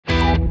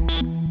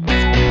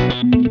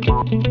All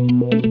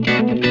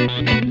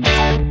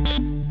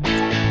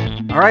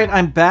right,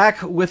 I'm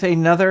back with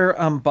another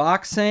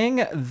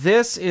unboxing.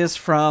 This is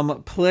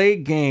from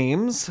Plaay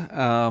Games.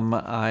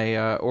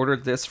 I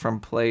ordered this from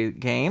Plaay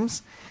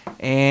Games,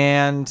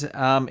 and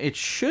it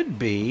should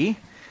be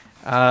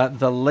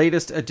the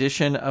latest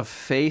edition of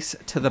Face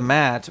to the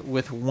Mat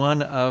with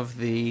one of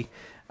the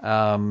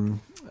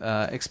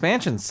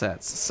expansion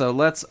sets. So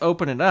let's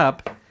open it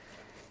up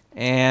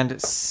and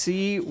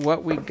see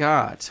what we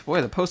got. Boy,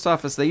 the post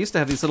office, they used to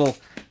have these little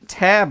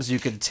tabs you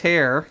could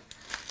tear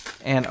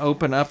and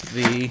open up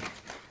the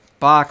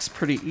box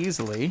pretty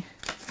easily.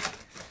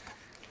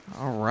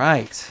 All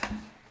right.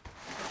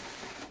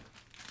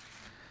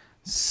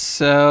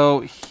 So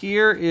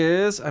here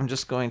is, I'm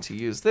just going to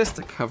use this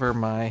to cover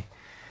my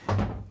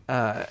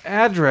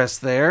address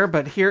there,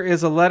 but here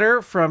is a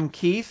letter from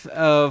Keith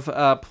of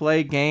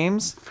Plaay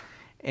Games,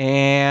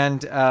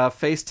 and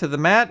Face to the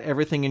Mat.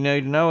 Everything you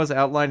need to know is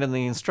outlined in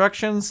the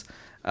instructions.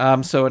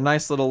 So a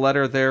nice little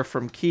letter there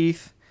from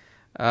Keith,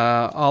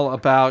 all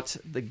about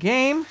the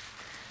game.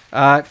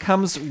 It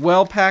comes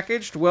well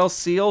packaged, well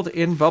sealed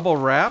in bubble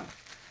wrap.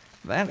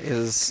 That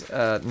is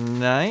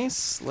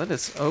nice. Let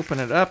us open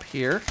it up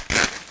here.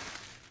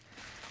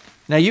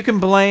 Now you can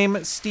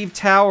blame Steve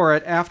Tower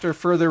at After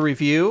Further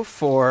Review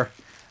for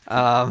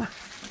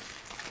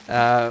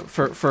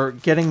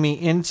getting me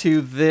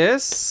into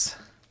this.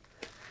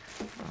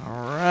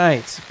 All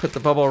right, put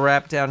the bubble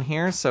wrap down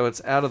here so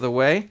it's out of the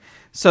way.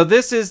 So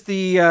this is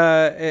the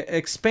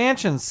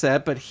expansion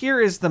set, but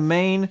here is the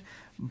main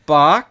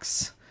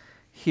box.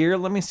 Here,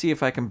 let me see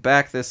if I can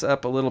back this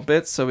up a little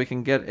bit so we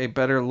can get a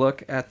better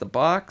look at the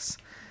box.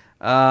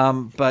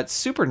 But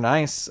super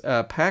nice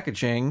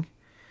packaging.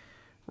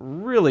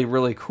 Really,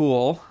 really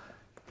cool.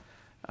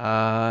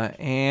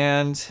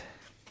 And if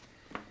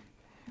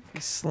we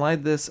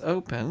slide this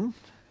open,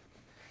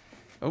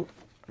 oh,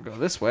 I'll go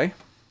this way.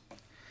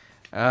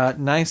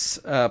 Nice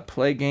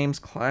Plaay Games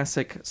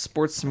Classic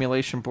Sports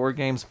Simulation Board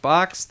Games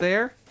box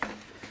there.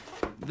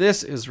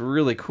 This is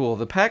really cool.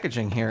 The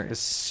packaging here is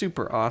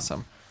super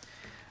awesome.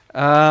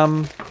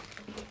 All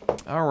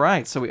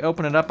right, so we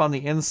open it up on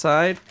the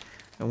inside,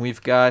 and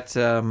we've got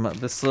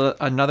this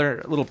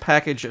another little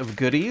package of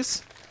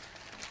goodies.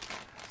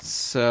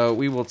 So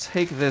we will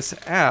take this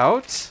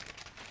out.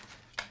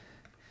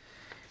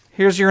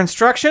 Here's your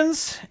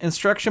instructions,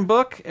 instruction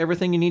book,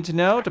 everything you need to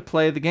know to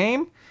play the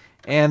game.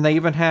 And they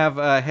even have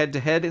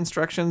head-to-head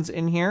instructions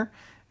in here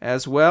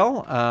as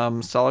well.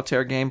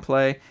 Solitaire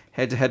gameplay,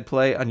 head-to-head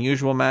play,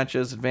 unusual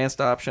matches,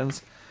 advanced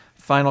options,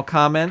 final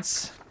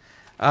comments.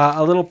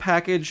 A little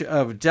package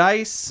of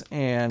dice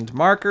and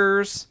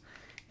markers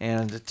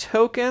and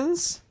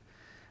tokens.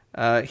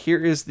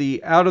 Here is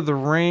the Out of the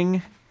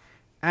Ring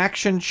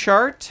action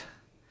chart.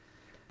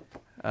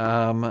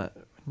 Nice,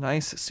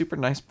 super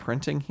nice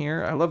printing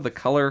here. I love the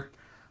color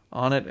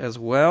on it as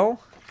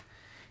well.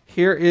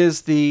 Here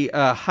is the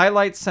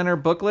Highlight Center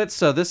booklet.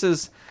 So this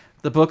is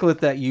the booklet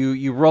that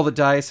you roll the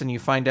dice and you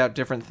find out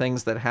different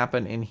things that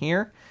happen in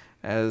here.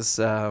 As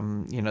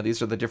you know,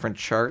 these are the different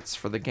charts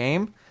for the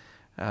game.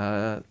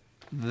 That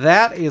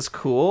is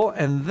cool.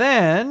 And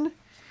then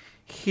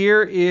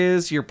here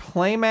is your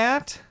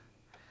playmat.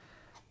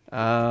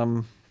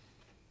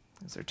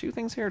 Is there two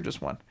things here or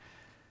just one?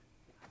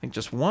 I think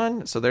just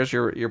one. So there's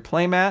your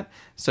playmat.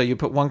 So you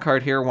put one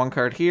card here,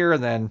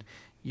 and then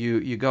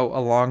you go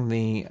along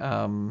the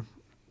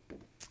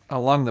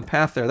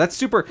path there. That's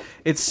super.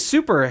 It's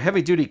super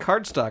heavy duty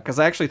cardstock because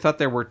I actually thought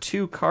there were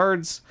two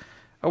cards.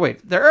 Oh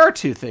wait, there are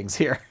two things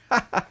here.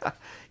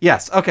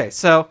 Yes. Okay.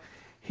 So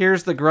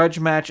here's the grudge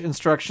match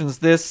instructions.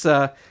 This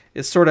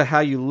is sort of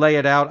how you lay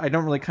it out. I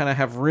don't really kind of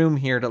have room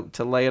here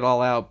to lay it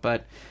all out,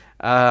 but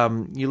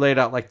you lay it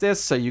out like this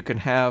so you can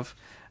have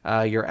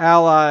your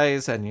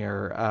allies and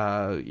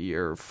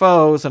your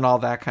foes and all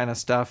that kind of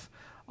stuff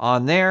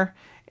on there.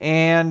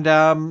 And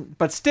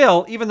but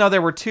still, even though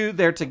there were two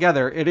there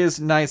together, it is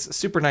nice,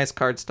 super nice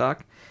cardstock.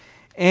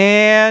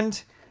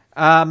 And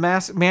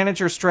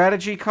manager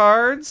strategy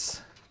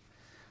cards,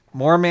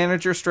 more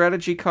manager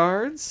strategy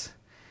cards.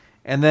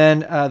 And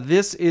then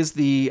this is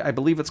I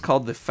believe it's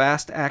called the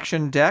Fast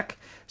Action deck.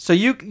 So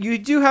you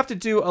do have to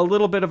do a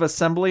little bit of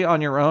assembly on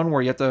your own,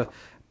 where you have to,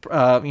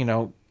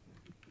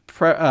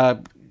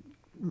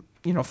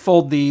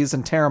 fold these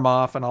and tear them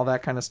off and all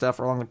that kind of stuff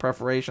along the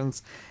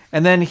perforations.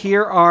 And then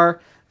here are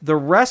the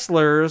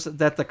wrestlers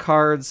that the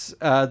cards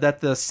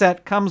that the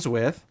set comes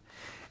with.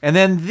 And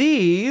then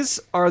these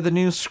are the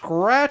new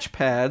scratch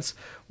pads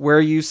where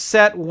you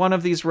set one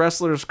of these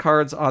wrestlers'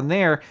 cards on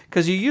there,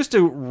 because you used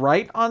to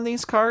write on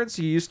these cards.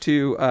 You used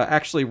to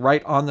actually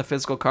write on the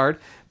physical card,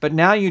 but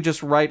now you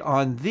just write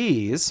on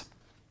these,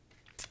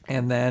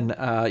 and then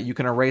you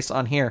can erase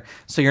on here.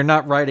 So you're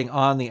not writing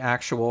on the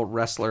actual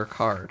wrestler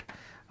card.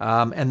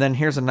 And then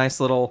here's a nice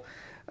little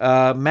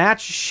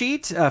match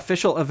sheet,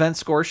 official event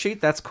score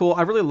sheet. That's cool.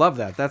 I really love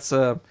that. That's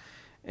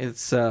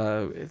it's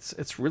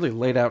really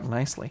laid out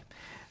nicely.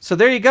 So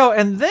there you go.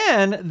 And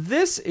then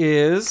this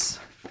is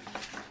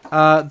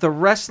the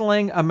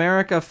Wrestling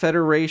America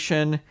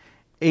Federation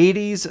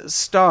 80s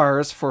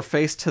stars for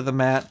Face to the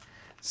Mat.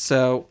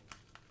 So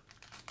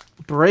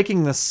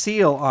breaking the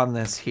seal on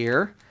this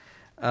here.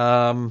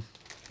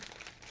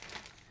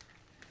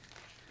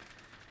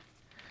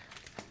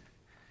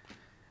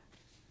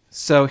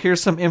 So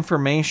here's some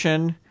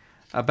information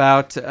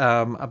about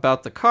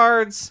the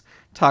cards.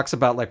 Talks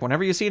about like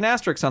whenever you see an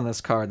asterisk on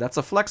this card, that's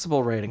a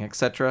flexible rating,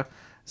 etc.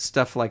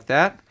 Stuff like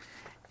that.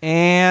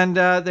 And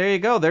there you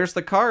go. There's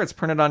the cards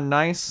printed on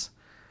nice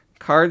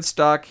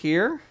cardstock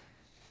here.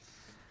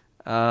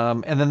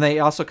 And then they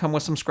also come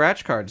with some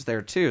scratch cards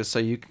there too. So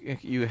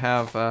you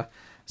have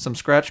some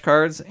scratch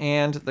cards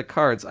and the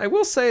cards. I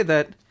will say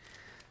that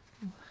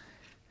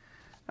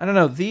I don't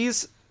know,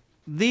 these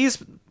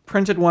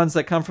printed ones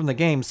that come from the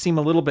game seem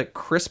a little bit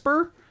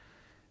crisper.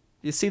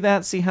 You see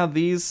that? See how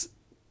these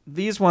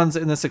ones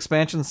in this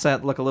expansion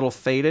set look a little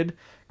faded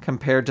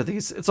compared to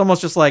these. It's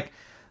almost just like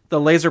the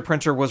laser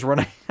printer was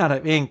running out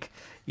of ink,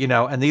 you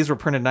know, and these were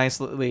printed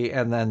nicely,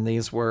 and then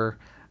these were,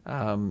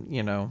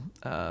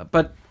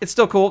 but it's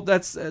still cool.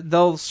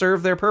 They'll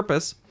serve their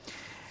purpose.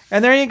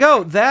 And there you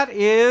go. That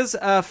is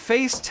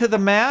Face to the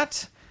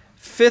Mat,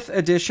 5th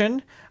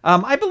edition.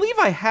 I believe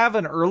I have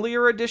an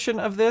earlier edition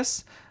of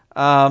this.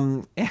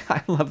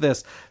 I love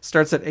this.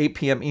 Starts at 8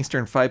 p.m.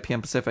 Eastern, 5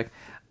 p.m. Pacific.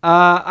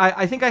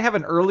 I think I have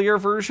an earlier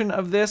version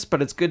of this,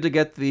 but it's good to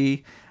get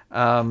the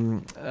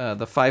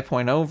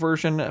 5.0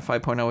 version,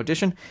 5.0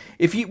 edition.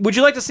 Would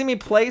you like to see me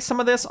play some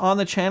of this on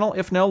the channel?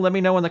 If no, let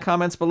me know in the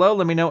comments below.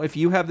 Let me know if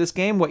you have this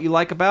game, what you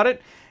like about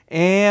it.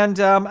 And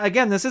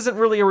again, this isn't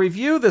really a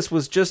review. This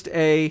was just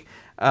a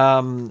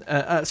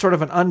sort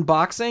of an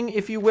unboxing,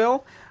 if you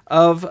will,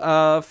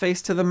 of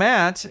Face to the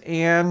Mat,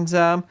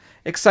 and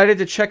excited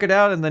to check it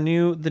out in the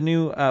new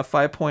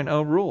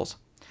 5.0 rules.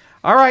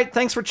 All right,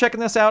 thanks for checking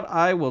this out.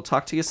 I will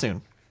talk to you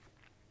soon.